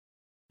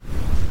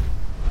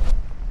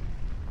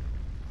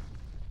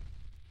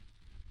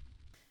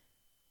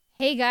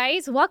Hey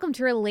guys, welcome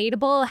to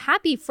Relatable.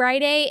 Happy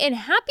Friday and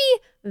happy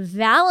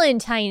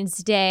Valentine's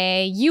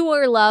Day. You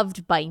are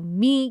loved by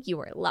me.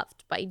 You are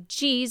loved by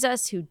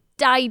Jesus, who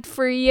died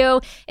for you.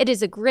 It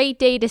is a great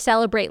day to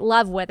celebrate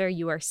love, whether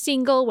you are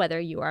single, whether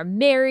you are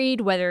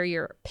married, whether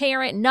you're a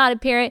parent, not a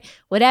parent,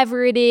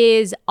 whatever it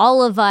is,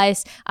 all of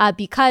us,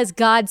 because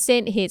God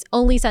sent his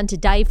only son to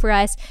die for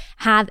us,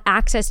 have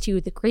access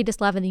to the greatest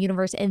love in the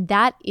universe. And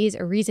that is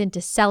a reason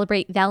to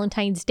celebrate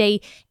Valentine's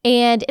Day.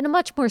 And in a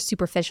much more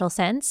superficial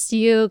sense,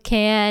 you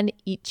can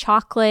eat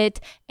chocolate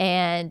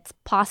and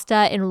pasta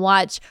and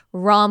watch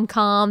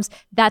rom-coms.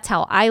 That's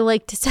how I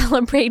like to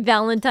celebrate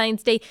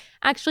Valentine's Day.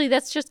 Actually,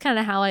 that's just kind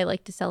of how I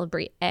like to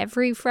celebrate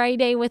every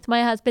Friday with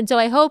my husband. So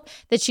I hope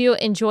that you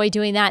enjoy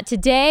doing that.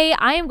 Today,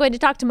 I am going to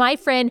talk to my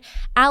friend,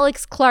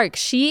 Alex Clark.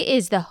 She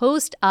is the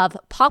host of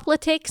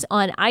Poplitics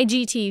on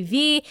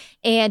IGTV,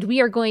 and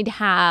we are going to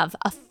have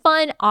a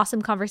fun,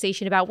 awesome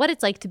conversation about what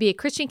it's like to be a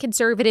Christian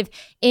conservative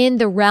in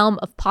the realm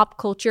of pop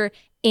culture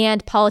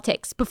and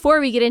politics. Before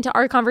we get into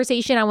our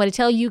conversation, I want to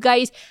tell you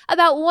guys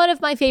about one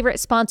of my favorite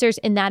sponsors,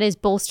 and that is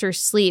Bolster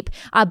Sleep.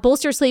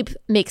 Bolster Sleep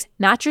makes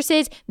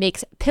mattresses,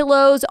 makes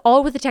pillows,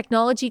 all with a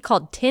technology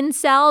called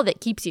Tencel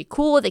that keeps you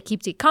cool, that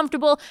keeps you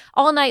comfortable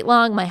all night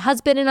long. My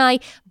husband and I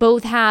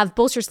both have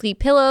Bolster Sleep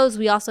pillows.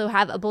 We also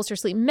have a Bolster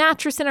Sleep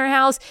mattress in our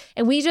house,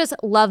 and we just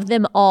love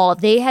them all.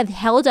 They have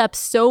held up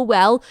so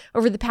well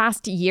over the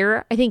past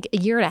year, I think a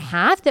year and a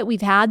half that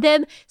we've had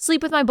them.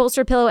 Sleep with my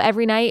Bolster pillow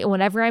every night, and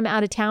whenever I'm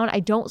out of town,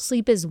 I don't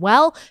sleep as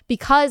well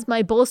because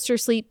my Bolster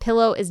Sleep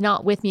pillow is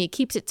not with me. It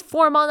keeps it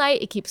warm all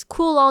night. It keeps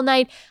cool all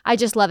night. I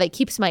just love it. It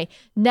keeps my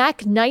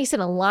neck nice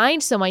and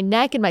aligned so my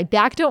neck and my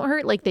back don't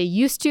hurt like they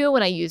used to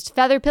when I used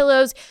feather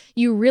pillows.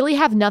 You really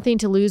have nothing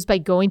to lose by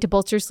going to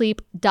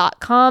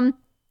bolstersleep.com.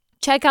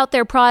 Check out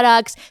their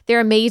products.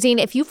 They're amazing.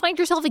 If you find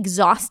yourself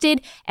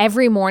exhausted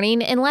every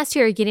morning, unless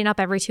you're getting up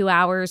every 2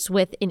 hours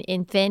with an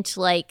infant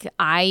like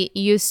I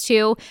used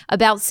to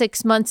about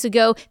 6 months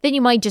ago, then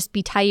you might just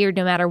be tired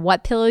no matter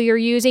what pillow you're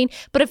using.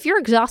 But if you're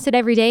exhausted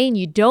every day and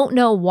you don't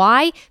know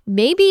why,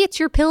 maybe it's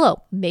your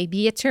pillow,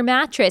 maybe it's your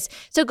mattress.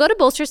 So go to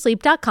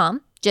bolstersleep.com.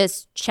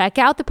 Just check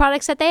out the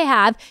products that they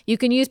have. You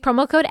can use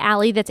promo code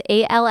Allie, that's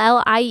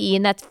ALLIE,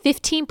 and that's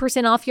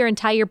 15% off your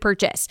entire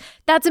purchase.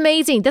 That's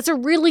amazing. That's a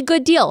really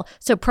good deal.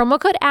 So promo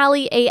code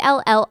Allie,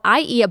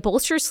 ALLIE at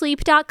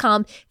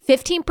bolstersleep.com,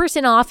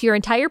 15% off your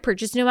entire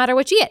purchase no matter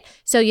what you get.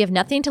 So you have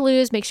nothing to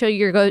lose. Make sure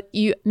you go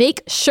to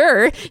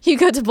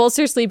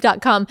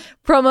bolstersleep.com,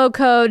 promo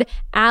code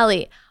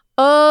Allie.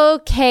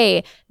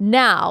 Okay,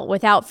 now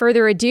without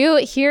further ado,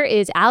 here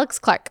is Alex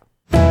Clark.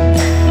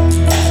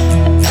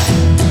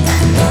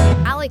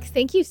 Alex,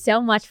 thank you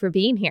so much for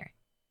being here.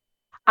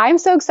 I'm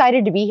so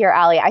excited to be here,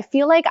 Allie. I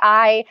feel like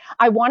I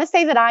want to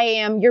say that I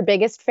am your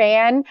biggest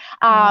fan,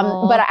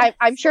 but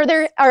I'm sure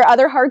there are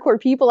other hardcore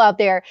people out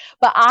there.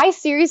 But I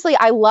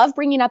love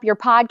bringing up your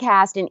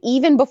podcast. And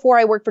even before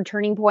I worked for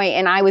Turning Point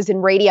and I was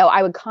in radio,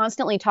 I would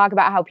constantly talk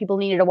about how people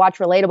needed to watch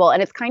Relatable.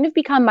 And it's kind of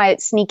become my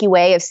sneaky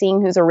way of seeing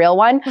who's a real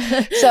one.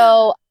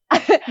 So I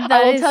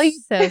will tell you.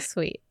 So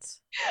sweet.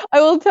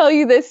 I will tell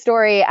you this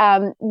story.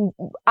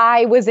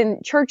 I was in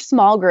church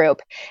small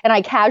group and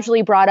I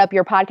casually brought up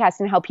your podcast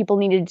and how people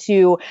needed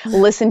to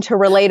listen to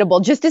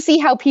Relatable just to see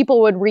how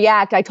people would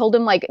react. I told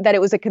them that it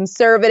was a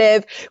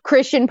conservative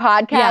Christian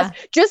podcast,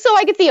 just so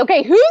I could see,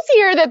 okay, who's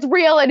here that's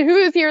real and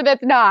who's here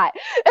that's not.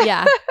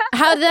 Yeah.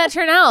 How did that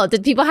turn out?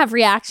 Did people have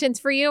reactions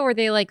for you? Were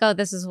they like, oh,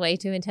 this is way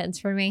too intense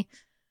for me?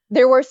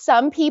 There were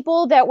some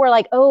people that were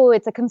like, oh,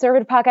 it's a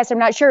conservative podcast. I'm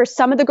not sure.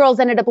 Some of the girls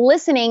ended up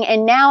listening.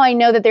 And now I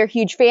know that they're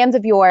huge fans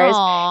of yours.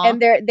 Aww.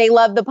 And they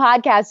love the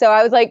podcast. So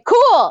I was like,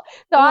 cool.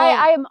 So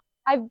I've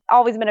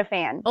always been a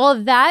fan.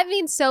 Well, that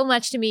means so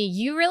much to me.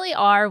 You really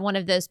are one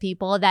of those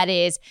people that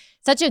is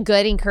such a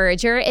good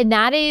encourager. And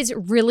that is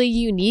really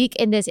unique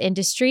in this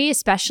industry,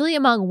 especially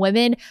among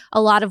women.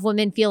 A lot of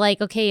women feel like,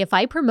 okay, if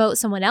I promote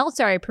someone else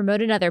or I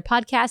promote another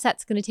podcast,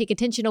 that's going to take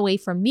attention away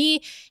from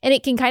me. And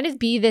it can kind of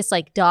be this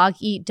like dog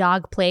eat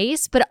dog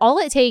place. But all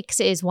it takes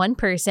is one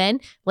person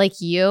like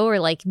you or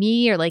like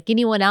me or like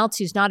anyone else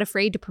who's not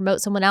afraid to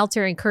promote someone else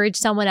or encourage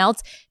someone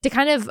else to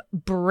kind of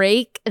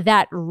break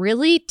that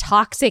really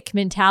toxic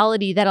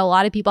mentality that a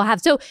lot of people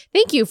have. So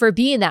thank you for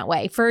being that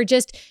way, for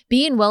just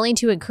being willing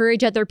to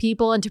encourage other people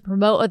and to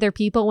promote other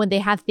people when they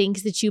have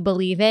things that you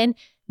believe in.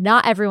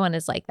 Not everyone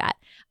is like that.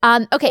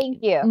 Okay.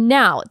 Thank you.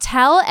 Now,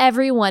 tell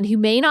everyone who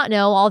may not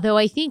know, although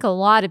I think a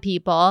lot of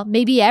people,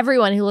 maybe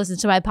everyone who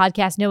listens to my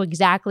podcast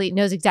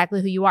knows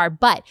exactly who you are.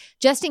 But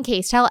just in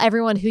case, tell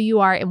everyone who you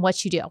are and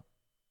what you do.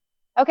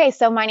 Okay,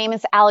 so my name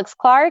is Alex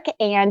Clark,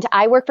 and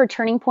I work for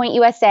Turning Point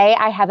USA.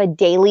 I have a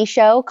daily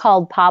show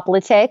called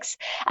Poplitics,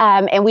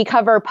 and we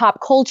cover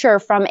pop culture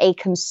from a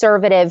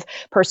conservative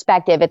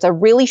perspective. It's a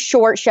really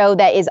short show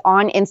that is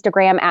on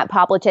Instagram at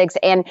Poplitics,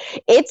 and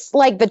it's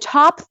like the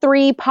top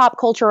 3 pop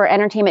culture or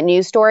entertainment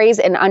news stories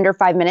in under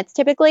 5 minutes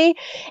typically.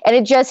 And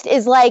it just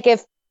is like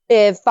if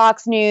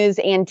Fox News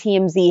and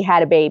TMZ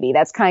had a baby.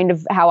 That's kind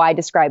of how I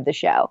describe the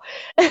show.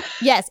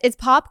 Yes, it's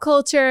pop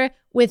culture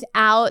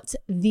without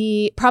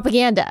the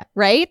propaganda,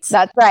 right?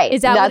 That's right.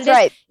 Is that That's what it is?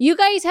 right. You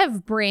guys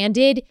have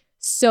branded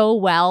so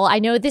well. I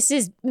know this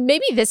is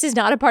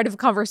not a part of a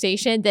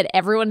conversation that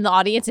everyone in the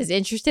audience is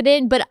interested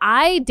in, but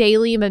I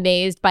daily am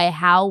amazed by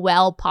how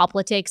well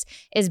Poplitics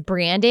is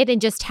branded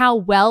and just how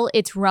well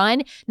it's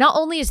run. Not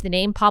only is the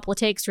name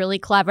Poplitics really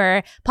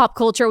clever, pop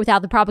culture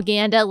without the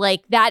propaganda,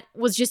 like that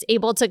was just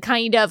able to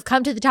kind of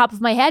come to the top of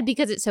my head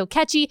because it's so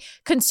catchy.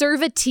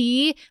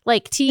 Conservatea,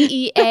 like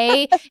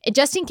TEA,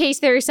 just in case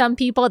there are some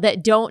people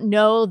that don't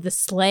know the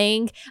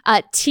slang,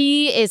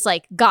 T is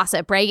like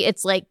gossip, right?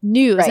 It's like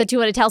news Right. that you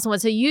want to tell someone.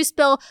 So you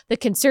spell the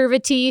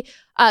conservatea,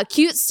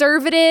 cute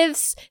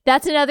conservatives.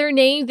 That's another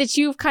name that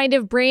you've kind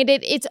of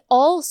branded. It's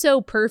all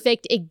so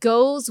perfect. It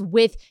goes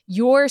with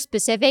your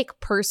specific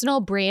personal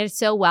brand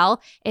so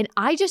well. And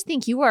I just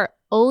think you are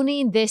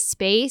owning this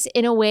space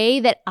in a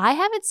way that I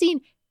haven't seen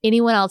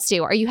anyone else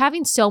do. Are you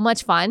having so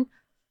much fun?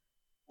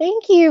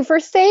 Thank you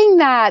for saying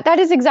that. That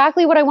is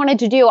exactly what I wanted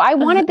to do. I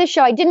wanted this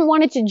show. I didn't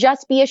want it to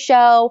just be a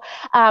show.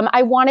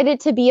 I wanted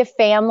it to be a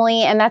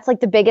family. And that's like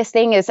the biggest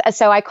thing is,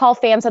 so I call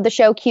fans of the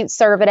show cute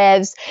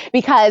conservatives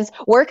because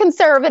we're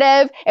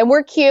conservative and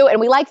we're cute and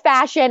we like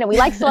fashion and we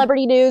like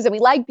celebrity news and we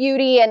like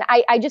beauty. And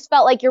I just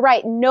felt like you're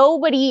right.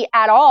 Nobody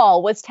at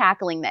all was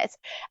tackling this.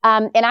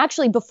 And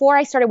actually, before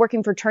I started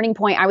working for Turning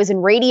Point, I was in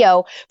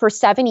radio for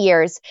 7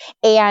 years.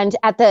 And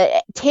at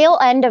the tail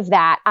end of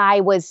that,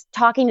 I was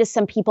talking to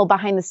some people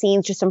behind the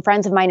scenes, just some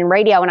friends of mine in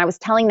radio. And I was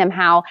telling them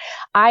how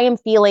I am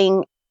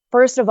feeling,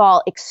 first of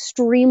all,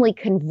 extremely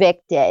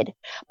convicted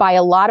by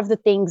a lot of the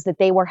things that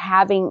they were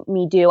having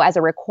me do as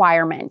a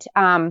requirement.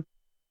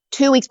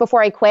 2 weeks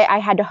before I quit, I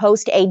had to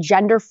host a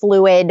gender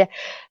fluid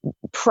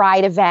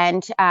pride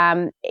event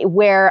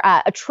where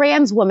a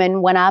trans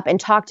woman went up and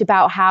talked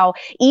about how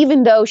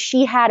even though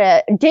she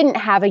didn't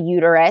have a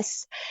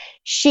uterus,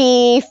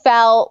 she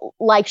felt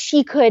like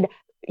she could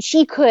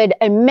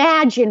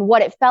imagine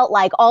what it felt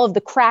like, all of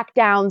the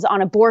crackdowns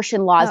on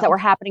abortion laws that were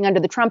happening under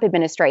the Trump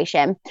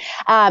administration.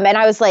 And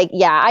I was like,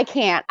 yeah, I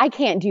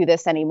can't do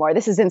this anymore.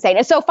 This is insane.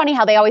 It's so funny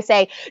how they always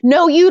say,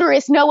 no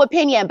uterus, no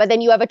opinion. But then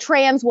you have a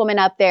trans woman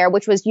up there,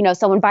 which was,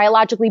 someone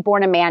biologically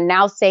born a man,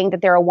 now saying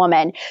that they're a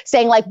woman,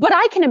 saying like, but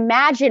I can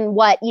imagine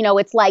what,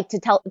 it's like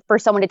for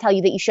someone to tell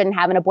you that you shouldn't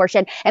have an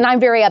abortion. And I'm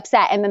very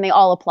upset. And then they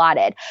all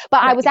applauded.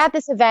 But right. I was at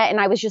this event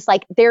and I was just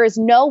like, there is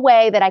no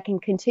way that I can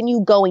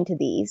continue going to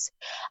these.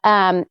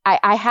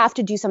 I have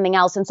to do something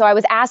else. And so I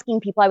was asking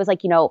people, I was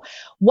like,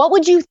 what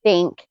would you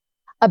think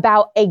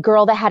about a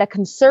girl that had a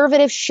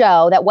conservative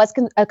show that was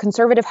a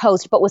conservative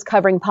host, but was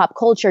covering pop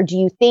culture? Do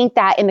you think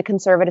that in the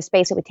conservative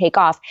space it would take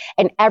off?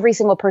 And every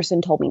single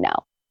person told me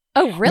no.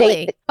 Oh,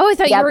 really? I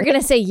thought you were going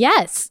to say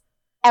yes.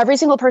 Every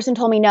single person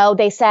told me no.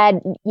 They said,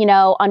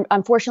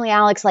 unfortunately,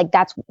 Alex, like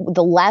that's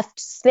the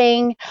left's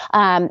thing.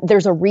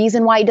 There's a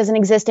reason why it doesn't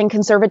exist in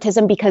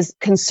conservatism because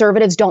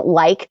conservatives don't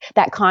like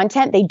that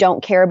content. They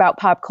don't care about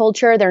pop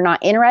culture. They're not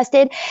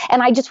interested.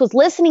 And I just was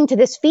listening to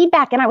this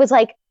feedback and I was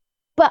like,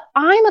 but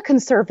I'm a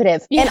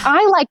conservative and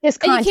I like this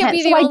content. And you can't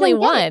be the only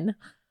one.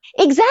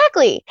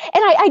 Exactly.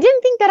 And I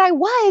didn't think that I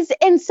was.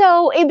 And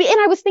so, and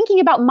I was thinking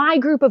about my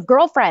group of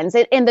girlfriends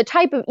and the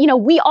type of,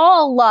 we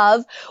all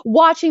love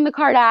watching the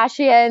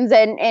Kardashians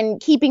and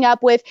keeping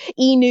up with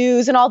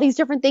E-News and all these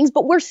different things,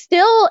 but we're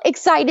still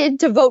excited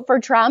to vote for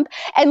Trump.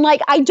 And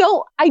like,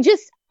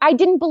 I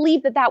didn't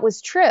believe that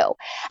was true.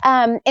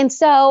 And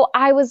so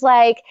I was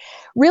like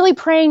really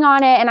praying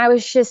on it. And I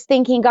was just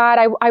thinking, God,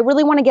 I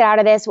really want to get out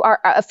of this.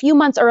 A few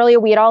months earlier,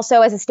 we had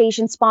also as a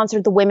station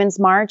sponsored the Women's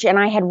March. And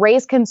I had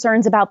raised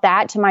concerns about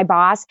that to my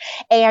boss.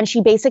 And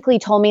she basically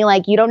told me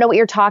like, you don't know what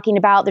you're talking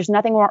about. There's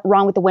nothing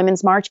wrong with the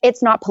Women's March.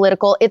 It's not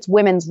political. It's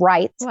women's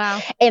rights.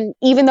 Wow. And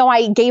even though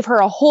I gave her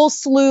a whole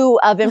slew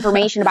of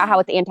information about how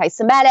it's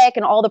anti-Semitic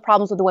and all the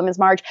problems with the Women's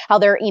March, how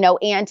they're,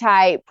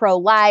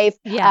 anti-pro-life,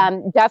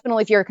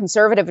 definitely if you're a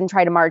conservative and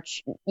try to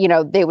march,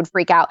 they would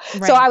freak out.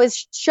 Right. So I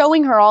was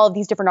showing her all of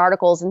these different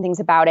articles and things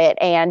about it.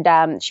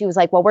 And she was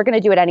like, well, we're going to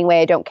do it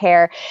anyway. I don't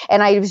care.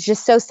 And I was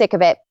just so sick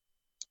of it.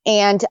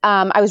 And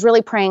I was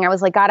really praying. I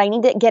was like, God, I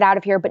need to get out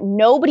of here. But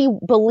nobody's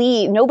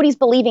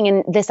believing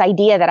in this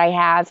idea that I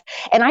have.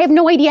 And I have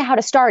no idea how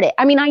to start it.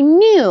 I mean, I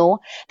knew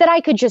that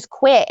I could just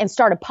quit and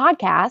start a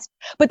podcast,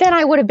 but then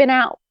I would have been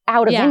out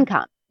of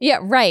income. Yeah,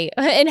 right.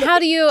 And how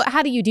do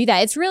you do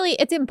that?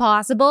 It's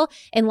impossible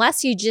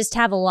unless you just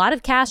have a lot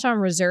of cash on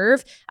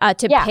reserve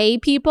to pay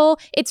people.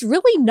 It's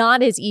really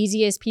not as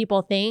easy as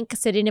people think,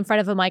 sitting in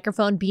front of a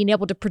microphone, being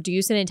able to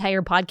produce an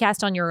entire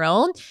podcast on your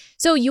own.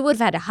 So you would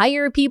have had to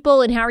hire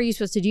people, and how are you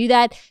supposed to do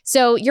that?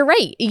 So you're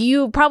right.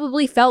 You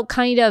probably felt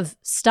kind of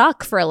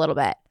stuck for a little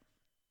bit.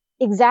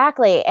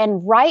 Exactly.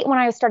 And right when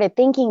I started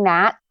thinking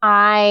that,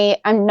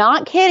 I'm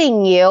not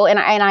kidding you. And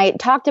I've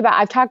talked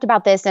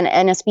about this in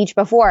a speech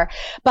before,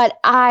 but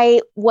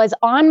I was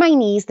on my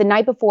knees the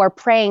night before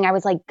praying. I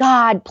was like,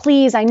 God,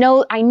 please, I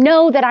know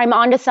that I'm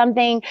onto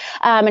something.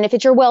 And if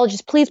it's your will,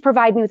 just please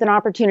provide me with an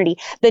opportunity.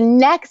 The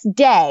next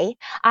day,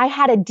 I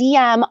had a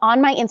DM on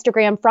my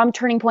Instagram from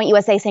Turning Point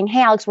USA saying,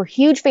 hey, Alex, we're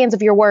huge fans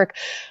of your work.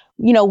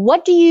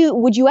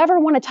 would you ever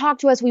want to talk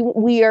to us?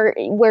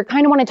 We're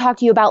kind of want to talk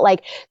to you about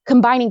like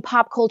combining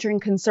pop culture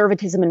and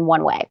conservatism in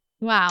one way.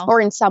 Wow. Or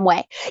in some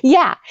way.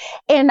 Yeah.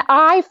 And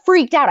I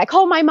freaked out. I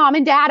called my mom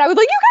and dad. I was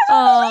like, you guys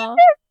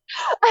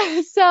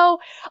are so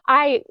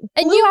and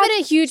you've been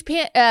a huge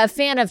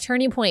fan of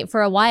Turning Point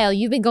for a while.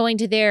 You've been going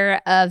to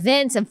their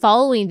events and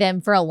following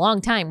them for a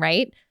long time,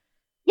 right?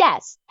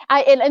 Yes.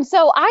 And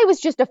so I was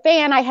just a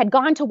fan. I had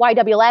gone to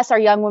YWLS, our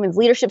Young Women's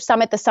Leadership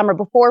Summit, the summer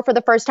before for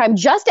the first time.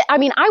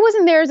 I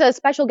wasn't there as a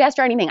special guest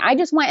or anything. I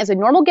just went as a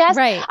normal guest.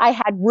 Right. I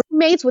had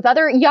roommates with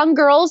other young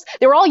girls.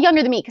 They were all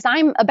younger than me because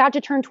I'm about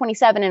to turn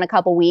 27 in a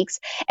couple weeks.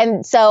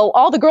 And so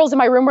all the girls in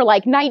my room were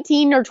like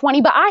 19 or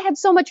 20, but I had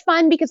so much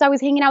fun because I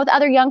was hanging out with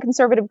other young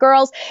conservative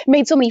girls,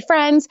 made so many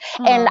friends.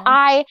 Aww. And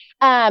I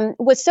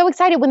was so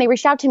excited when they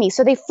reached out to me.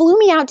 So they flew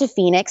me out to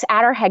Phoenix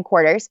at our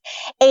headquarters,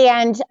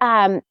 and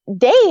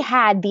they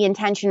had the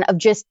intention of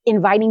just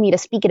inviting me to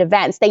speak at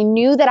events. They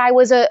knew that I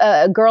was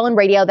a girl in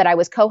radio, that I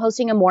was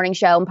co-hosting a morning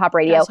show in pop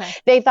radio.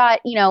 Gotcha. They thought,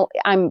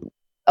 I'm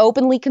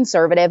openly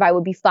conservative. I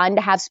would be fun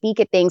to have speak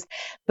at things,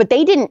 but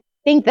they didn't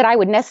think that I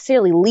would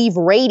necessarily leave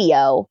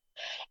radio.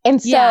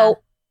 And so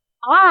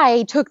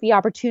I took the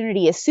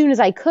opportunity as soon as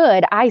I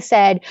could. I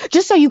said,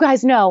 just so you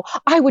guys know,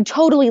 I would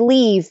totally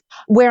leave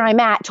where I'm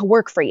at to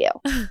work for you.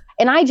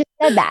 And I just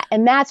said that.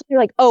 And that's when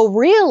you're like, oh,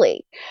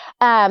 really?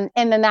 And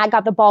then that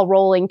got the ball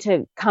rolling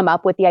to come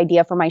up with the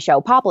idea for my show,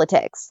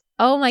 Poplitics.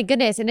 Oh my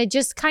goodness. And it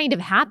just kind of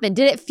happened.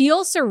 Did it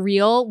feel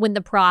surreal when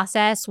the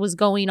process was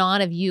going on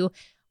of you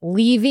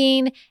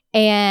leaving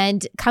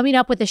and coming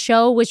up with a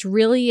show, which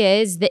really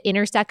is the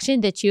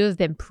intersection that you have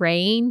been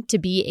praying to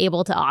be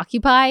able to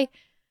occupy?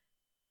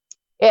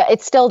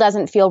 It still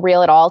doesn't feel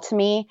real at all to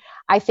me.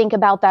 I think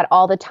about that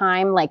all the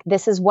time. Like,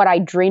 this is what I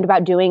dreamed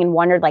about doing and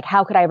wondered, like,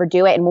 how could I ever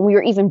do it? And when we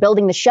were even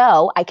building the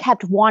show, I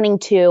kept wanting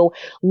to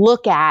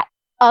look at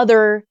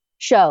other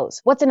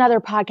shows. What's another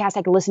podcast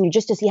I could listen to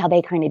just to see how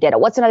they kind of did it?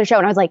 What's another show?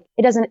 And I was like,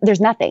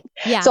 there's nothing.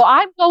 Yeah. So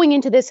I'm going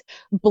into this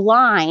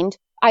blind.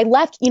 I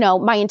left,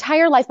 my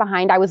entire life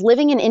behind. I was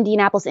living in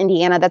Indianapolis,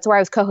 Indiana. That's where I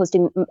was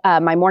co-hosting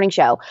my morning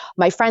show.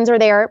 My friends are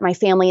there. My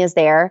family is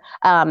there.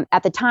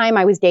 At the time,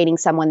 I was dating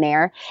someone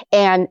there.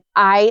 And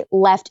I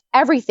left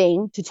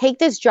everything to take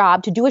this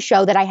job, to do a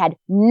show that I had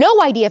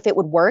no idea if it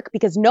would work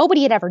because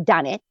nobody had ever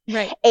done it.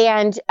 Right.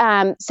 And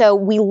so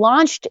we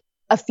launched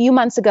a few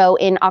months ago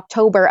in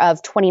October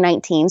of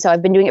 2019. So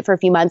I've been doing it for a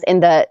few months,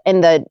 and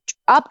the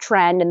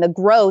uptrend and the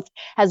growth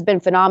has been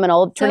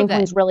phenomenal. Turning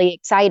Point's really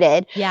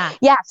excited. Yeah.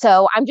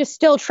 So I'm just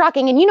still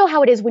trucking. And you know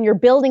how it is when you're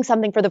building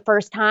something for the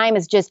first time,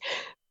 is just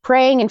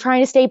praying and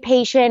trying to stay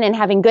patient and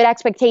having good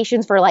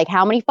expectations for like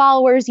how many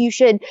followers you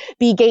should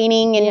be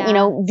gaining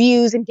and,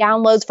 views and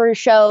downloads for your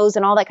shows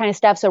and all that kind of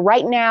stuff. So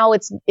right now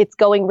it's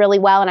going really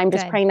well, and I'm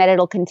just praying that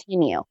it'll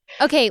continue.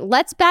 Okay,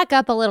 let's back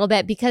up a little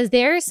bit, because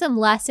there are some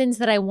lessons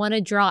that I want to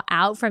draw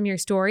out from your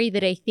story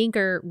that I think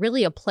are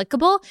really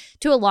applicable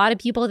to a lot of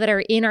people that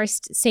are in our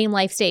same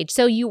life stage.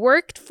 So you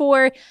worked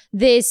for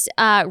this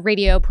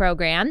radio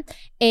program,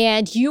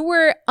 and you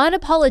were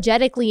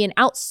unapologetically and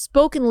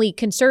outspokenly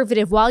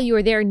conservative while you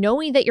were there,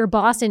 knowing that your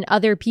boss and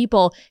other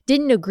people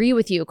didn't agree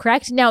with you,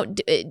 correct? Now,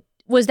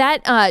 was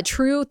that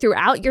true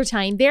throughout your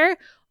time there?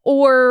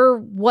 Or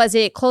was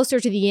it closer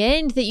to the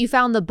end that you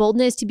found the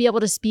boldness to be able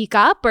to speak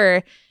up?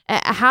 Or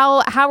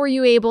how were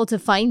you able to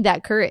find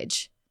that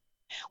courage?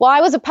 Well,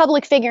 I was a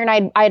public figure,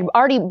 and I'd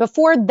already,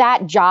 before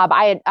that job,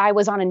 I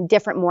was on a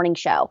different morning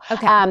show.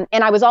 Okay.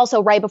 And I was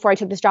also, right before I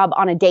took this job,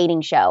 on a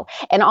dating show.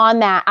 And on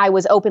that, I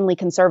was openly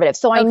conservative.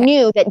 So I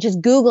knew that just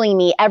Googling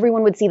me,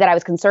 everyone would see that I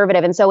was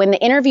conservative. And so in the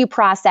interview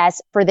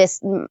process for this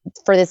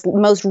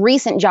most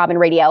recent job in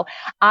radio,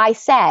 I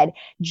said,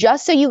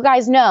 just so you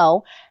guys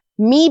know,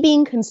 me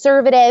being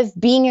conservative,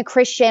 being a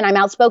Christian, I'm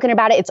outspoken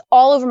about it. It's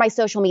all over my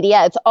social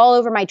media. It's all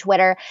over my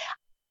Twitter.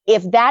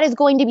 If that is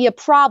going to be a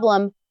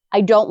problem, I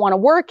don't want to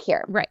work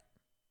here. Right.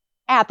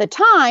 At the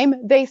time,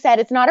 they said,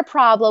 it's not a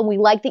problem. We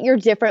like that you're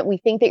different. We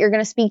think that you're going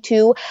to speak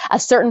to a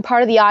certain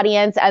part of the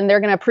audience, and they're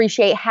going to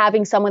appreciate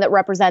having someone that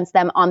represents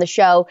them on the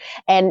show.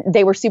 And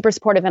they were super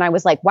supportive. And I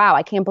was like, wow,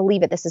 I can't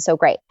believe it. This is so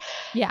great.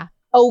 Yeah.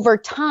 Over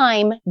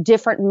time,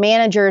 different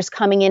managers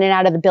coming in and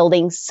out of the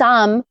building,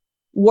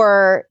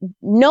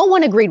 no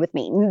one agreed with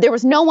me. There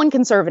was no one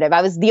conservative.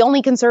 I was the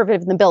only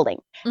conservative in the building.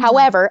 Mm-hmm.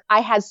 However,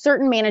 I had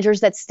certain managers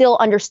that still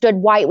understood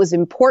why it was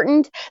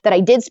important that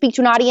I did speak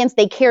to an audience.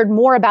 They cared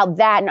more about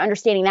that and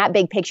understanding that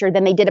big picture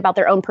than they did about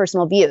their own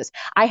personal views.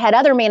 I had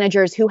other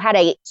managers who had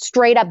a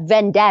straight up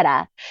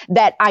vendetta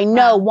that I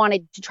know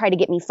wanted to try to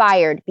get me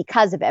fired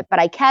because of it. But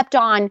I kept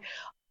on.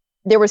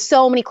 There were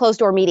so many closed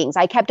door meetings.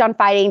 I kept on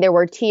fighting. There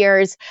were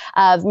tears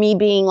of me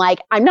being like,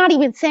 I'm not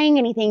even saying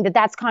anything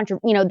that's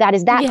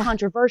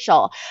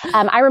controversial.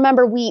 I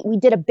remember we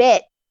did a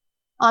bit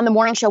on the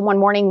morning show one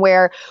morning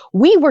where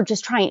we were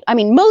just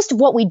most of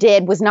what we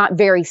did was not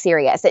very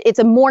serious. It's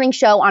a morning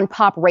show on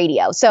pop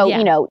radio.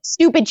 So,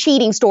 stupid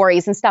cheating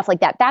stories and stuff like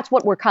that. That's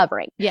what we're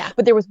covering. Yeah.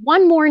 But there was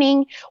one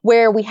morning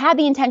where we had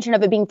the intention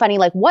of it being funny,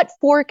 like, what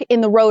fork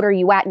in the road are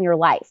you at in your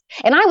life?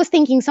 And I was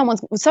thinking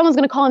someone's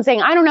going to call and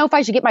saying, I don't know if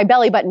I should get my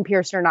belly button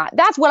pierced or not.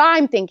 That's what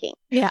I'm thinking.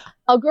 Yeah.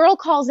 A girl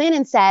calls in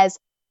and says,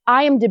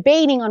 I am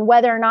debating on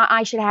whether or not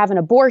I should have an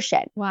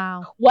abortion.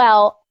 Wow.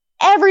 Well,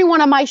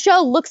 everyone on my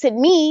show looks at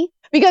me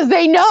because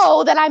they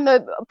know that I'm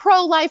a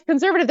pro-life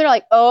conservative. They're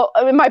like, oh,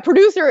 my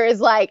producer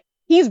is like,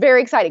 he's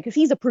very excited because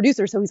he's a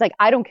producer. So he's like,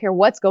 I don't care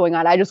what's going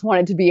on. I just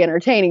want it to be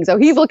entertaining. So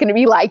he's looking at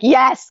me like,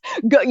 yes,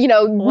 go,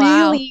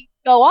 wow. really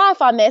go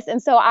off on this.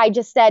 And so I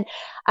just said,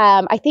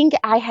 I think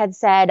I had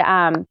said,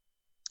 I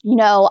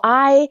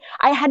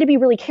had to be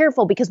really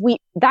careful because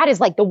that is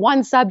like the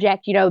one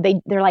subject,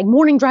 they're like,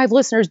 morning drive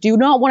listeners do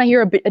not want to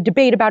hear a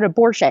debate about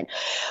abortion.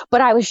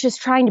 But I was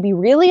just trying to be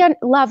really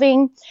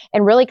loving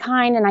and really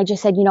kind. And I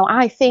just said,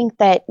 I think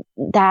that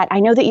I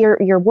know that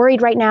you're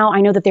worried right now. I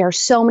know that there are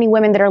so many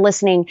women that are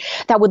listening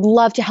that would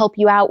love to help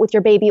you out with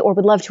your baby or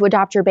would love to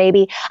adopt your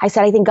baby. I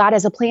said, I think God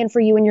has a plan for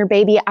you and your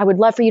baby. I would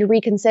love for you to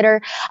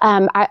reconsider.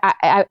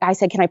 I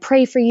said, can I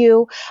pray for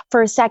you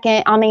for a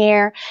second on the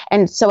air?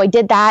 And so I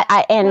did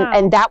that.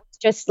 And that was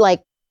just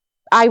like,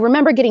 I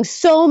remember getting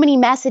so many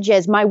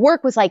messages. My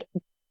work was like,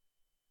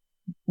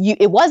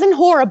 it wasn't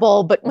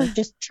horrible, but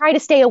just try to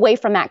stay away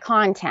from that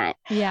content.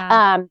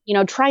 Yeah.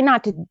 Try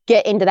not to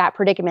get into that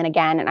predicament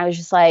again. And I was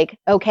just like,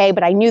 okay,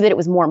 but I knew that it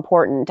was more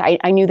important.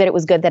 I knew that it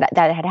was good that it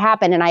had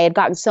happened. And I had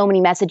gotten so many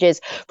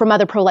messages from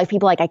other pro-life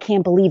people like, I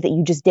can't believe that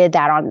you just did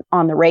that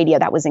on the radio.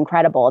 That was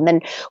incredible. And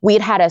then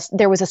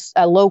there was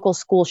a local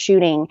school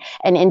shooting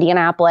in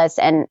Indianapolis,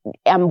 and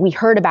we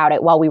heard about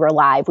it while we were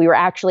live. We were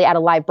actually at a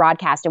live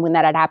broadcast. And when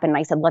that had happened,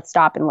 I said, let's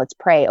stop and let's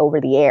pray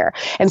over the air.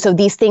 And so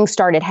these things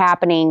started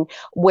happening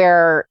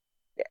where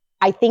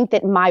I think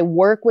that my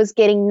work was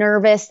getting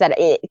nervous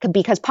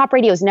because pop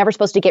radio is never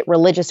supposed to get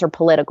religious or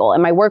political.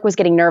 And my work was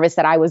getting nervous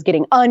that I was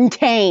getting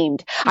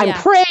untamed. Yeah. I'm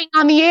praying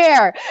on the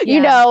air,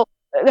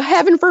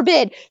 heaven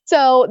forbid.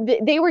 So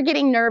they were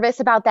getting nervous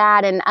about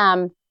that.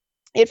 And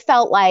it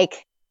felt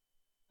like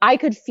I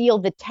could feel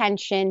the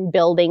tension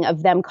building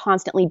of them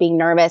constantly being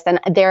nervous. And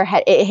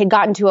it had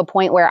gotten to a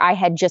point where I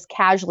had just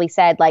casually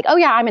said like, oh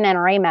yeah, I'm an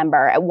NRA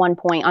member at one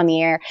point on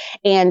the air.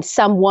 And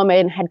some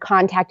woman had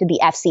contacted the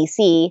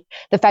FCC,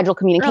 the Federal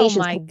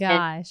Communications Commission,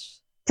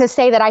 gosh, to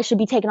say that I should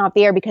be taken off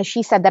the air because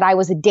she said that I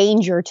was a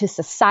danger to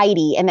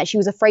society and that she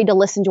was afraid to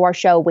listen to our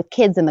show with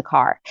kids in the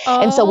car.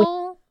 And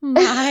so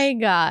my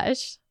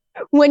gosh.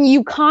 When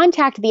you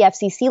contact the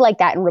FCC like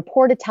that and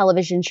report a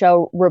television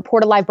show,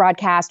 report a live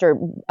broadcast or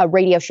a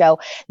radio show,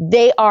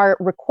 they are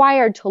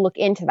required to look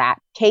into that.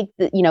 Take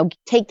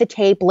the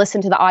tape,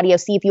 listen to the audio,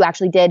 see if you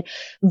actually did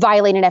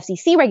violate an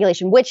FCC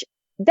regulation, which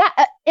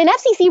an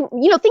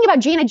FCC, think about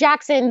Janet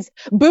Jackson's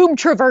boob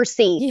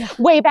traversy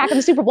way back in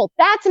the Super Bowl.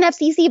 That's an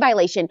FCC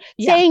violation.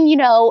 Yeah. Saying,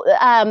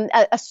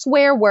 a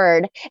swear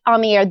word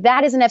on the air,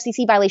 that is an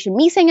FCC violation.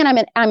 Me saying I'm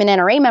an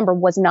NRA member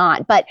was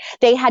not, but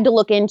they had to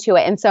look into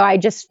it. And so I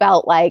just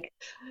felt like,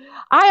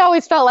 I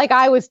always felt like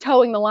I was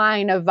towing the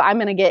line of I'm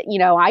going to get,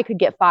 I could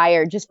get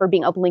fired just for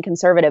being openly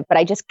conservative, but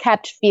I just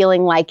kept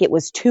feeling like it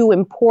was too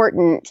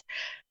important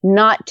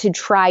not to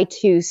try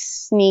to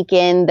sneak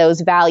in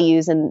those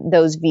values and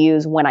those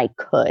views when I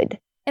could.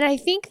 And I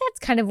think that's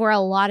kind of where a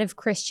lot of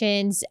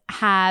Christians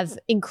have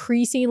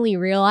increasingly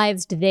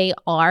realized they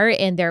are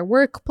in their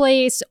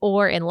workplace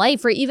or in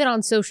life or even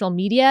on social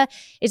media,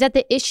 is that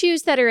the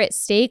issues that are at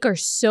stake are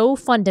so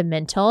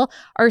fundamental,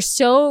 are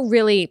so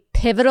really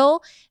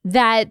pivotal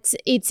that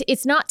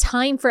it's not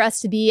time for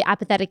us to be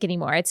apathetic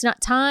anymore. It's not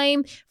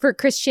time for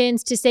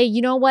Christians to say,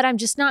 you know what, I'm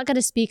just not going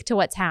to speak to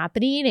what's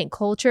happening in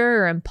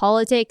culture or in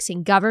politics,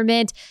 in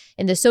government,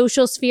 in the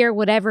social sphere,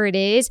 whatever it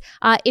is.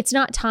 It's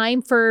not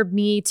time for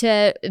me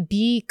to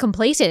be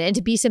complacent and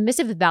to be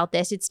submissive about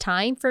this. It's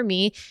time for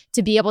me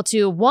to be able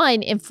to,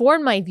 one,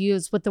 inform my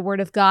views with the word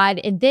of God,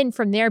 and then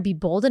from there be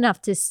bold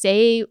enough to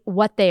say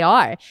what they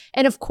are.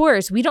 And of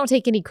course, we don't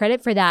take any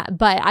credit for that,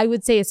 but I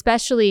would say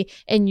especially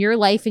in your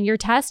life and your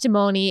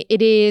testimony,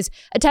 it is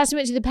a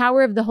testament to the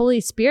power of the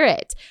Holy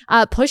Spirit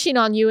pushing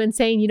on you and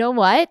saying, you know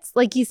what,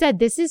 like you said,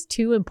 this is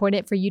too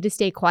important for you to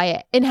stay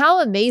quiet. And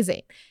how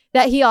amazing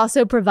that he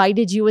also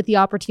provided you with the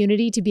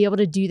opportunity to be able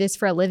to do this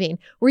for a living.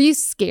 Were you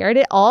scared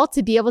at all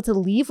to be able to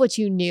leave what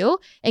you knew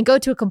and go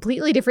to a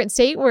completely different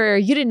state where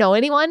you didn't know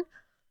anyone?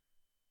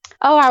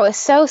 Oh, I was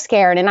so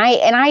scared. And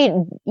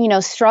I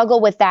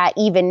struggle with that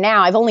even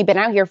now. I've only been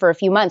out here for a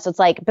few months. So it's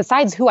like,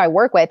 besides who I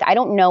work with, I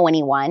don't know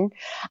anyone.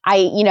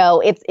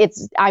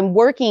 I'm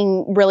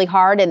working really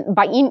hard,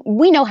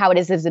 we know how it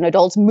is as an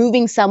adult.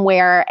 Moving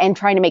somewhere and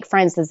trying to make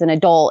friends as an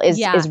adult is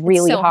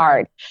really so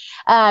hard.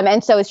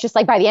 And so it's just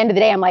like, by the end of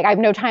the day, I'm like, I have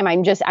no time.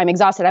 I'm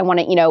exhausted. I want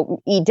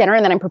to, eat dinner,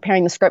 and then I'm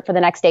preparing the script for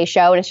the next day's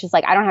show. And it's just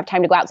like, I don't have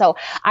time to go out. So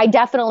I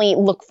definitely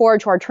look forward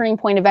to our Turning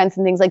Point events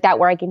and things like that,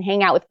 where I can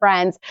hang out with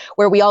friends,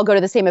 where we all go go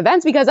to the same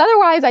events, because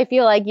otherwise I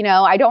feel like,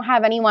 I don't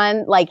have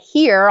anyone like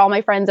here. All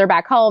my friends are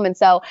back home. And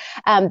so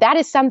that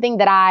is something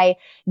that I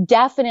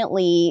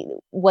definitely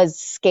was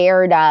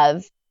scared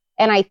of.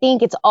 And I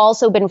think it's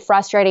also been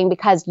frustrating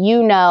because,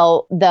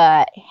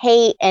 the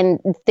hate and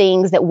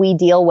things that we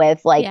deal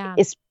with,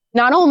 is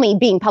not only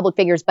being public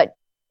figures, but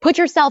put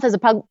yourself as a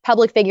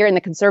public figure in the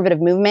conservative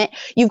movement.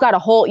 You've got a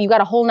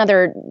whole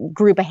nother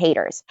group of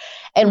haters.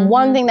 And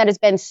one thing that has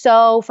been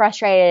so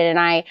frustrated,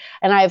 and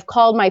I've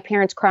called my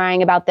parents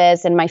crying about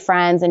this, and my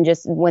friends, and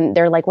just when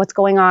they're like, what's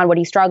going on? What are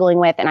you struggling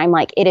with? And I'm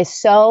like, it is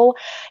so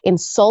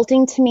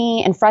insulting to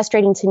me and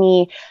frustrating to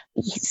me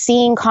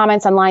seeing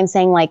comments online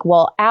saying like,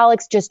 well,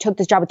 Alex just took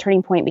this job at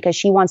Turning Point because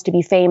she wants to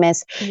be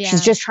famous. Yeah.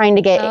 She's just trying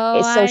to get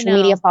social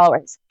media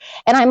followers.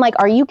 And I'm like,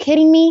 are you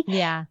kidding me?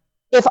 Yeah.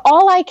 If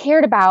all I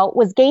cared about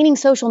was gaining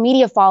social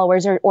media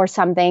followers or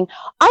something,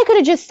 I could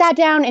have just sat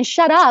down and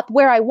shut up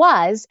where I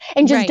was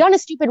and just done a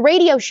stupid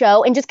radio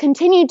show and just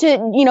continued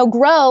to,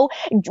 grow,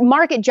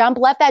 market jump,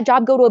 left that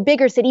job, go to a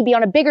bigger city, be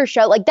on a bigger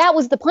show. Like that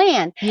was the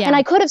plan. Yeah. And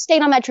I could have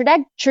stayed on that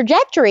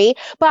trajectory,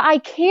 but I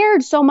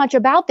cared so much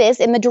about this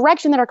and the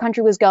direction that our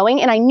country was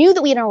going. And I knew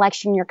that we had an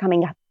election year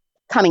coming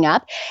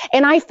up.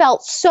 And I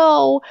felt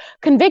so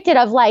convicted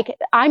of like,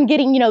 I'm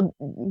getting,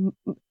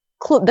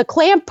 the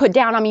clamp put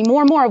down on me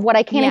more and more of what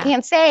I can and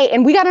can't say.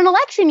 And we got an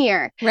election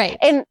year. Right.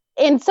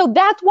 And so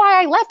that's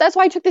why I left. That's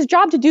why I took this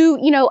job to do,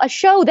 a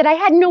show that I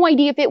had no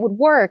idea if it would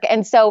work.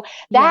 And so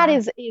that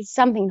is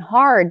something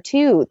hard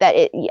too,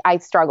 that I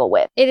struggle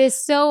with. It is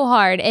so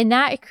hard. And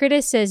that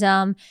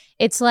criticism,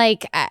 it's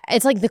like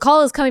the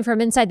call is coming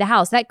from inside the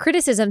house. That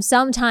criticism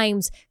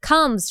sometimes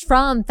comes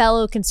from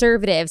fellow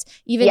conservatives,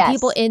 even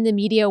people in the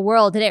media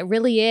world. And it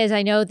really is.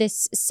 I know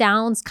this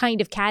sounds kind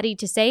of catty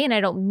to say, and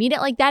I don't mean it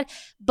like that,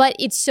 but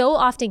it so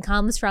often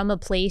comes from a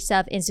place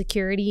of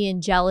insecurity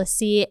and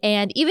jealousy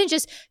and even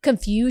just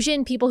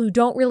confusion. People who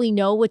don't really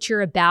know what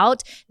you're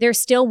about, they're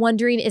still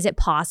wondering, is it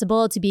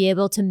possible to be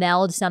able to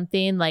meld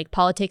something like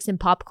politics and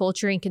pop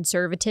culture and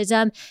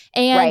conservatism?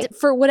 And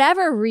for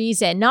whatever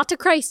reason, not to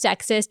cry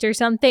sexist or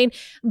something,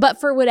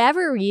 but for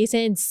whatever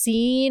reason,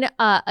 seeing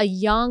a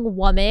young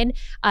woman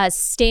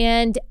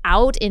stand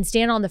out and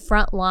stand on the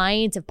front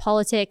lines of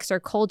politics or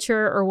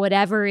culture or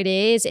whatever it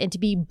is, and to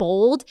be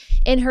bold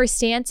in her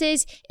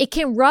stances, it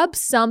can rub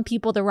some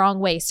people the wrong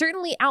way.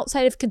 Certainly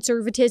outside of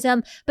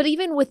conservatism, but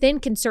even within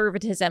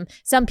conservatism,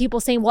 some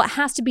people saying, well, it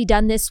has to be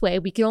done this way.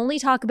 We can only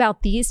talk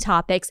about these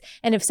topics.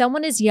 And if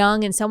someone is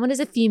young and someone is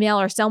a female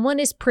or someone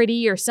is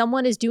pretty or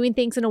someone is doing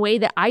things in a way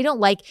that I don't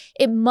like,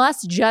 it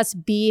must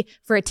just be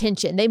for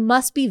attention. They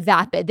must be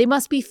vapid. They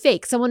must be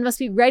fake. Someone must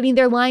be writing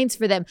their lines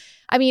for them.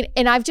 I mean,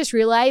 and I've just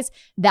realized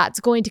that's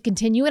going to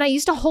continue. And I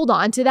used to hold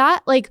on to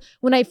that, like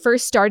when I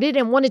first started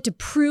and wanted to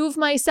prove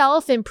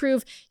myself and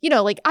prove,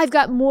 like I've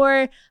got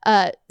more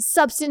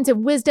substance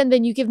and wisdom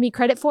than you give me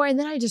credit for. And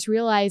then I just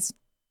realized,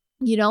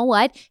 you know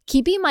what?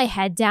 Keeping my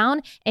head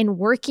down and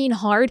working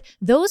hard,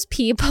 those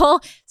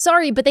people,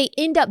 sorry, but they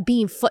end up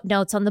being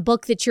footnotes on the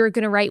book that you're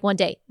going to write one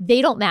day.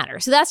 They don't matter.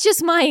 So that's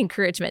just my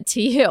encouragement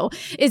to you,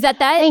 is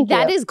that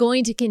is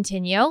going to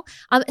continue,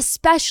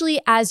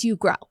 especially as you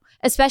grow.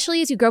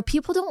 Especially as you grow,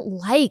 people don't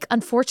like,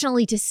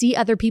 unfortunately, to see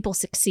other people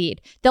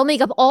succeed. They'll make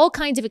up all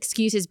kinds of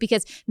excuses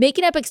because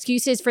making up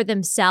excuses for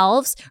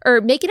themselves or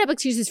making up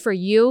excuses for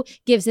you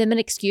gives them an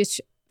excuse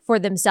for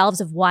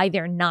themselves of why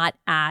they're not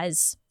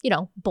as,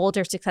 bold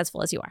or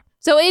successful as you are.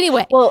 So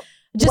anyway,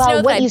 just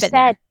know what you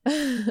said.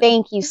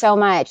 Thank you so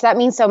much. That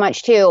means so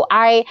much too.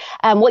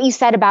 What you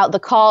said about the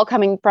call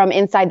coming from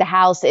inside the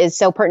house is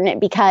so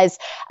pertinent because,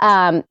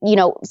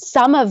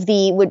 some of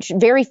which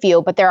very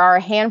few, but there are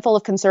a handful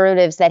of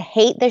conservatives that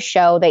hate this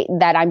show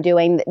that I'm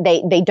doing.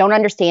 They don't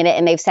understand it.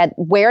 And they've said,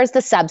 where's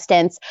the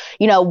substance?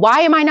 Why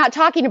am I not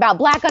talking about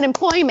Black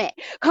unemployment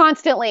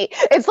constantly?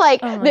 It's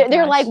like,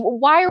 they're like,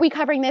 why are we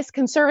covering this?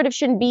 Conservatives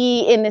shouldn't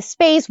be in this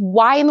space.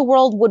 Why in the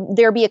world would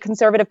there be a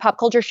conservative pop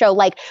culture show?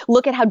 Like,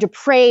 look at how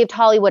depraved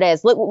Hollywood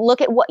is.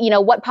 Look at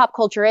what pop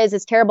culture is.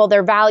 It's terrible.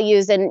 Their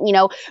values. And,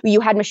 you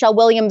had Michelle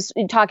Williams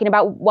talking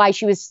about why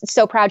she was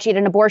so proud she had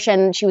an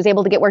abortion. She was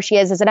able to get where she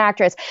is as an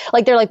actress.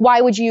 Like, they're like, why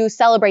would you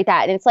celebrate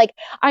that? And it's like,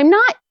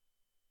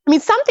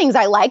 some things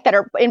I like that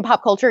are in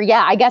pop culture.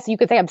 Yeah, I guess you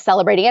could say I'm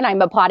celebrating it.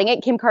 I'm applauding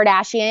it. Kim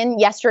Kardashian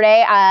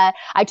yesterday,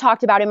 I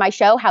talked about in my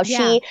show how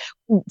she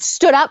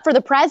stood up for the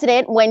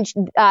president when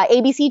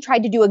ABC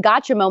tried to do a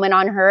gotcha moment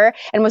on her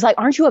and was like,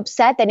 aren't you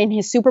upset that in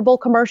his Super Bowl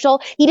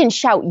commercial, he didn't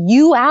shout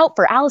you out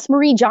for Alice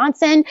Marie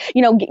Johnson,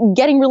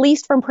 getting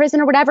released from prison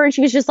or whatever. And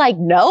she was just like,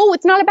 no,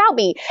 it's not about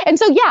me. And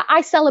so, yeah,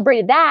 I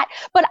celebrated that.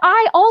 But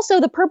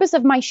the purpose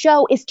of my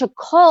show is to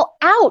call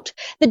out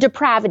the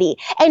depravity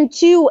and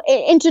to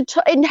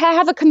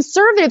have a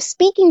conservative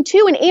speaking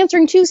to and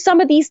answering to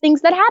some of these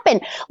things that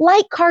happen,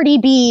 like Cardi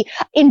B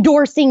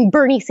endorsing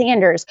Bernie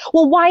Sanders.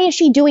 Well, why is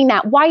she doing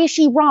that? Why is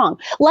she wrong?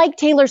 Like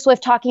Taylor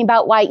Swift talking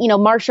about why,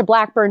 Marsha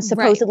Blackburn's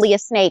supposedly a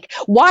snake.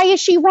 Why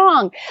is she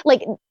wrong?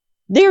 Like,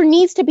 there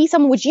needs to be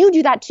someone, which you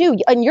do that too.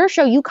 On your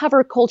show, you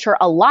cover culture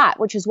a lot,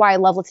 which is why I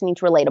love listening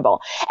to Relatable.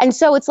 And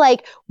so it's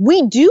like,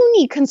 we do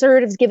need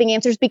conservatives giving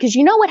answers, because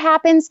you know what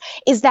happens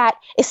is that,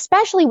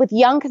 especially with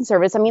young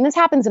conservatives, I mean, this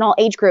happens in all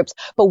age groups,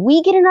 but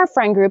we get in our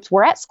friend groups,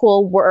 we're at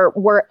school,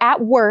 we're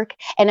at work,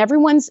 and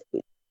everyone's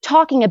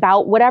talking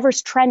about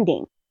whatever's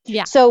trending.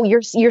 Yeah. So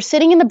you're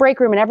sitting in the break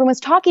room and everyone's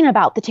talking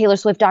about the Taylor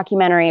Swift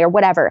documentary or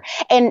whatever.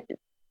 And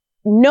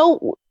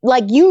no,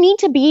 like, you need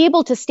to be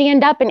able to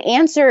stand up and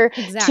answer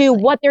to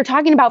what they're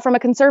talking about from a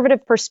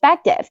conservative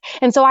perspective.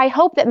 And so I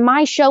hope that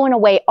my show, in a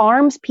way,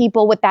 arms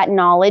people with that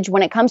knowledge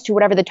when it comes to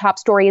whatever the top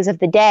story is of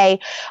the day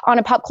on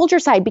a pop culture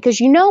side,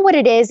 because you know what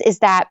it is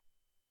that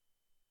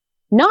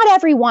not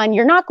everyone,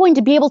 you're not going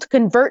to be able to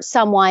convert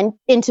someone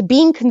into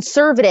being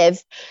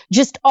conservative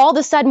just all of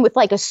a sudden with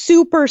like a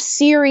super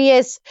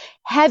serious,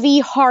 heavy,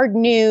 hard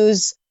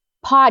news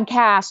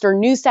podcast or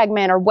news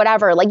segment or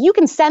whatever. Like, you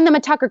can send them a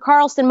Tucker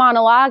Carlson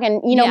monologue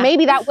and, you know,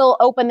 maybe that will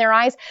open their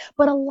eyes.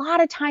 But a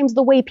lot of times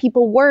the way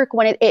people work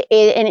when it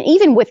and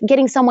even with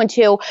getting someone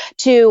to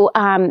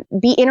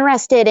be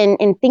interested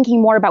in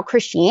thinking more about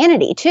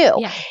Christianity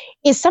too,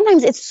 is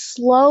sometimes it's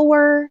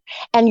slower,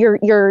 and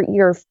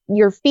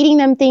you're feeding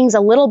them things a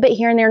little bit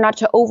here and there, not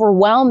to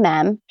overwhelm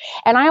them.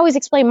 And I always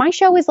explain, my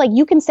show is like,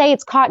 you can say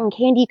it's cotton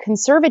candy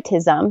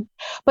conservatism,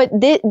 but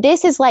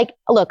this is like,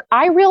 look,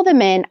 I reel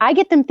them in, I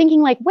get them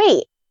thinking like,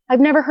 wait,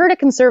 I've never heard a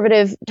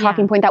conservative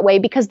talking point that way,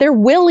 because they're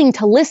willing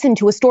to listen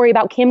to a story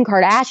about Kim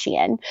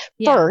Kardashian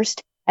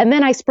first. And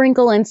then I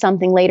sprinkle in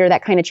something later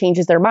that kind of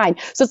changes their mind.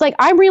 So it's like,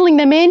 I'm reeling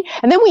them in.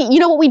 And then you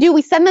know what we do?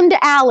 We send them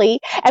to Allie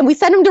and we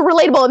send them to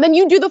Relatable, and then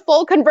you do the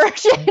full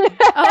conversion.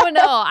 Oh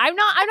no, I'm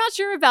not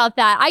sure about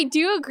that. I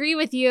do agree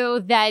with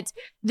you that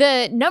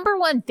the number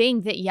one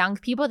thing that young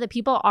people, that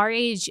people our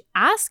age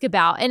ask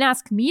about and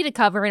ask me to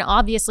cover, and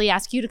obviously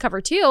ask you to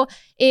cover too,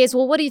 is,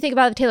 well, what do you think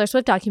about the Taylor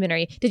Swift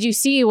documentary? Did you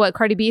see what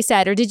Cardi B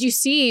said? Or did you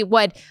see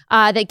what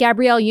that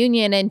Gabrielle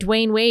Union and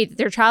Dwayne Wade,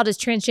 their child is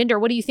transgender?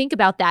 What do you think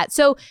about that?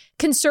 So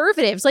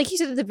conservatives, like you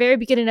said at the very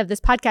beginning of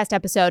this podcast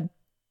episode,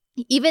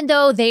 even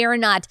though they are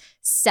not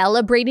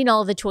celebrating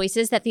all the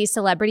choices that these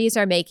celebrities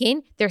are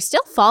making, they're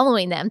still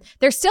following them.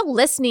 They're still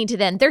listening to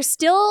them. They're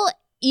still,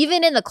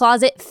 even in the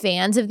closet,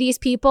 fans of these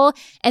people,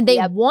 and they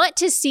want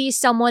to see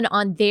someone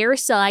on their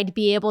side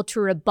be able to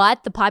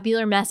rebut the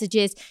popular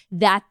messages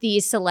that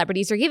these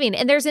celebrities are giving.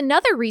 And there's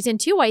another reason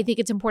too why I think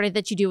it's important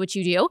that you do what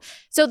you do.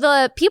 So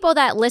the people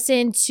that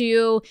listen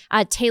to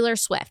Taylor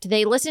Swift,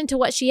 they listen to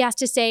what she has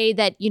to say,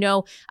 that, you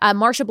know,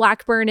 Marsha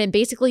Blackburn and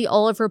basically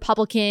all of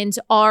Republicans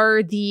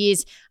are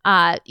these,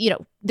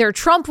 they're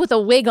Trump with a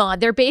wig on.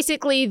 They're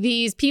basically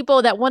these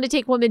people that want to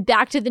take women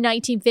back to the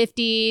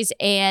 1950s,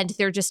 and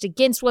they're just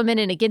against women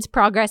and against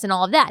progress and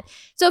all of that.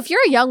 So if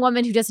you're a young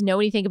woman who doesn't know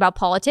anything about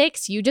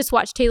politics, you just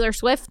watch Taylor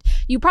Swift,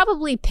 you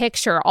probably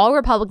picture all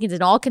Republicans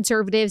and all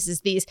conservatives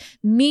as these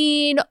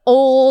mean,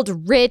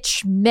 old,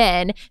 rich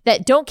men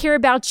that don't care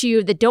about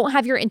you, that don't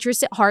have your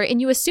interests at heart, and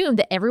you assume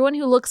that everyone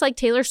who looks like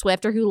Taylor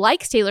Swift or who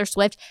likes Taylor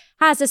Swift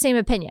has the same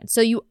opinion. So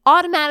you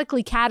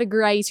automatically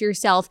categorize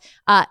yourself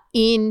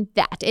in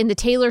the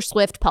Taylor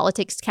Swift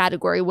politics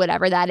category,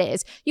 whatever that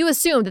is. You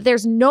assume that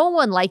there's no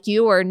one like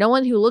you, or no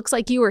one who looks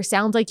like you or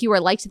sounds like you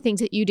or likes the things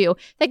that you do,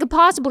 that could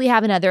possibly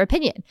have another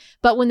opinion.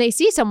 But when they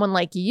see someone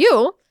like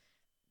you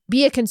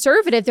be a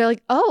conservative, they're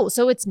like, oh,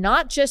 so it's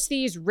not just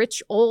these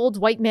rich old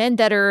white men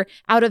that are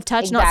out of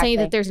touch. Not saying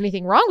that there's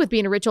anything wrong with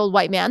being a rich old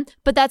white man,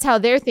 but that's how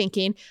they're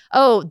thinking.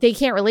 Oh, they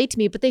can't relate to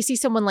me, but they see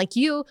someone like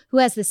you who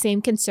has the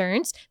same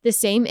concerns, the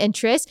same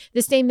interests,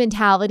 the same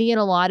mentality in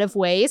a lot of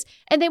ways,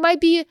 and they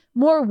might be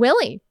more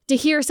willing to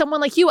hear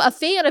someone like you, a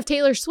fan of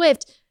Taylor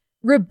Swift,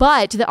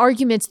 rebut the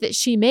arguments that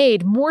she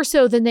made, more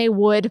so than they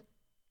would,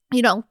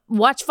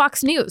 watch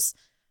Fox News.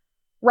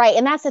 Right.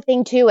 And that's the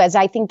thing, too, as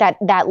I think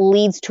that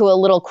leads to a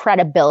little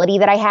credibility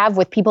that I have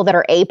with people that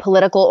are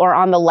apolitical or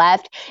on the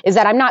left, is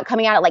that I'm not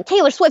coming at it like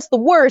Taylor Swift's the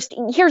worst.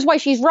 Here's why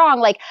she's wrong.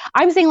 Like,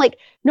 I'm saying, like,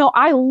 no,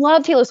 I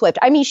love Taylor Swift.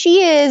 I mean,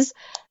 she's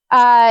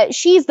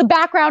the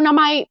background on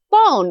my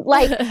phone.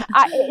 Like,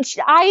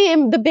 I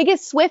am the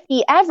biggest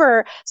Swiftie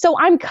ever. So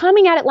I'm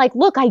coming at it like,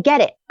 look, I get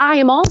it. I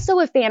am also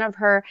a fan of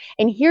her.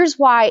 And here's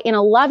why, in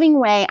a loving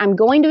way, I'm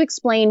going to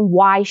explain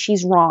why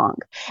she's wrong.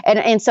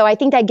 And so I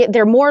think that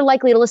they're more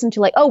likely to listen to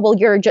like, oh, well,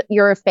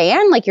 you're a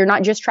fan. Like, you're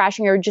not just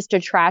trashing her just to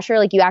trash her.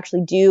 Like, you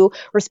actually do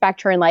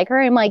respect her and like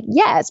her. I'm like,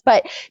 yes.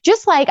 But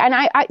just like, and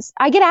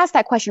I get asked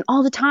that question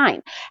all the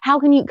time. How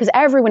can you, because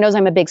everyone knows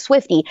I'm a big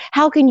Swiftie.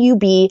 How can you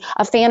be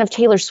a fan of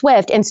Taylor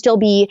Swift and still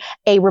be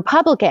a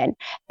Republican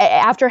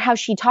after how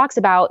she talks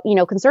about,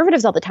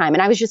 conservatives all the time?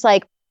 And I was just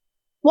like,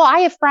 well, I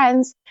have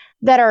friends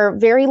that are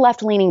very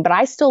left-leaning, but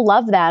I still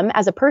love them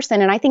as a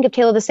person. And I think of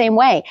Taylor the same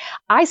way.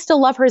 I still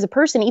love her as a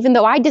person, even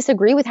though I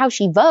disagree with how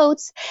she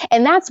votes.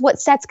 And that's what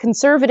sets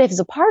conservatives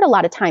apart a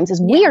lot of times,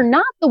 is we are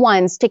not the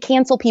ones to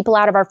cancel people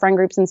out of our friend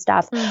groups and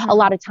stuff. A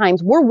lot of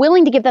times we're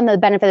willing to give them the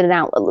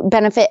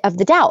benefit of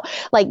the doubt.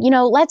 Like,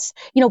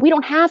 we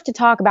don't have to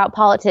talk about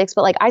politics,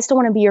 but like, I still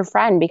want to be your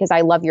friend because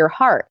I love your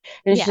heart.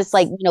 And it's just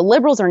like,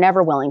 liberals are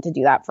never willing to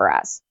do that for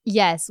us.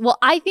 Yes. Well,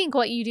 I think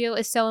what you do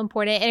is so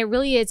important, and it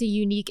really is a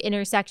unique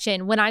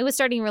intersection. When I was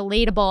starting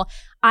Relatable,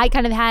 I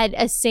kind of had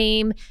a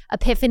same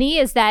epiphany,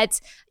 is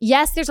that,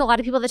 yes, there's a lot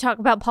of people that talk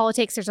about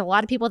politics. There's a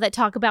lot of people that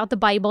talk about the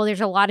Bible.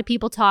 There's a lot of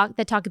people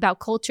that talk about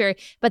culture,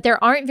 but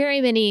there aren't very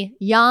many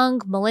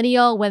young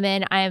millennial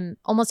women. I'm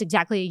almost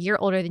exactly a year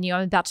older than you.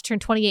 I'm about to turn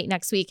 28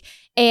 next week.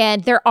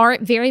 And there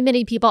aren't very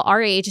many people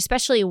our age,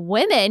 especially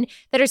women,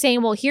 that are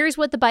saying, well, here's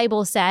what the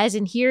Bible says,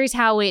 and here's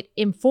how it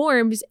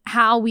informs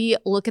how we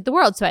look at the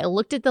world. So I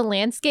looked at the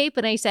landscape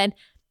and I said,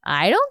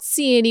 I don't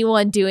see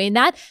anyone doing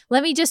that.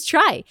 Let me just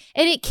try.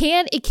 And it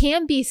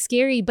can be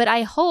scary, but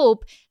I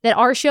hope that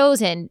our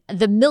shows and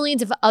the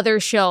millions of other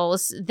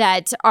shows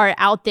that are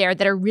out there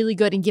that are really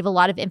good and give a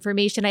lot of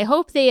information, I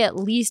hope they, at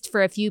least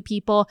for a few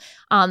people,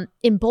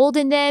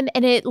 embolden them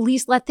and at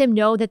least let them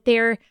know that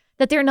they're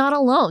not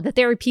alone, that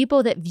there are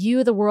people that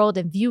view the world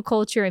and view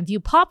culture and view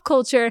pop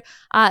culture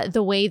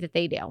the way that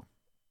they do.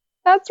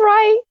 That's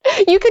right.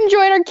 You can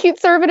join our cute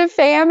conservative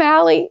fam,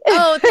 Allie.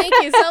 Oh, thank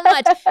you so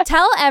much.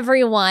 Tell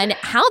everyone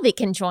how they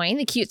can join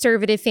the cute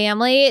conservative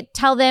family.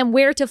 Tell them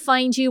where to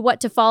find you,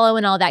 what to follow,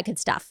 and all that good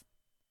stuff.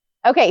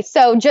 Okay,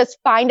 so just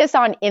find us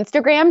on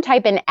Instagram,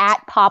 type in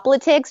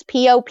 @Poplitics,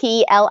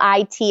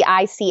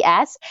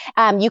 POPLITICS.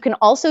 You can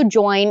also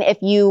join,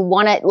 if you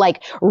want to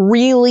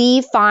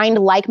really find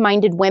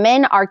like-minded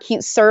women, our cute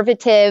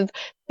conservative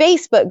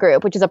Facebook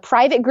group, which is a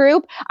private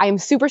group. I am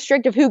super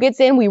strict of who gets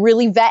in. We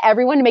really vet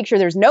everyone to make sure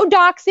there's no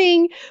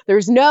doxing,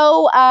 there's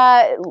no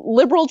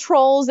liberal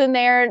trolls in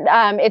there.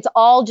 It's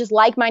all just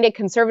like-minded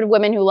conservative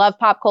women who love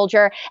pop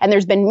culture. And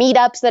there's been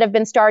meetups that have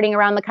been starting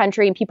around the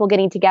country and people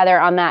getting together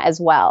on that as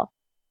well.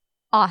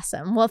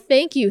 Awesome. Well,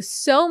 thank you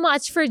so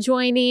much for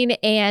joining.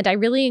 And I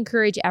really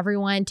encourage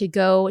everyone to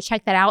go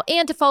check that out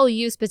and to follow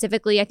you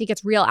specifically. I think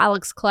it's Real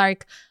Alex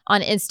Clark on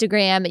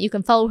Instagram. You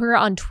can follow her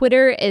on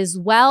Twitter as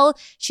well.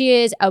 She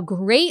is a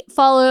great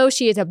follow.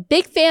 She is a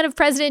big fan of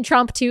President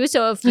Trump too.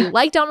 So if you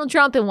like Donald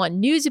Trump and want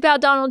news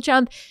about Donald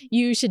Trump,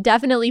 you should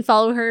definitely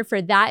follow her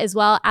for that as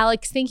well.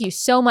 Alex, thank you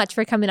so much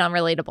for coming on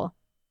Relatable.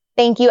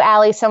 Thank you,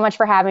 Allie, so much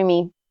for having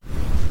me.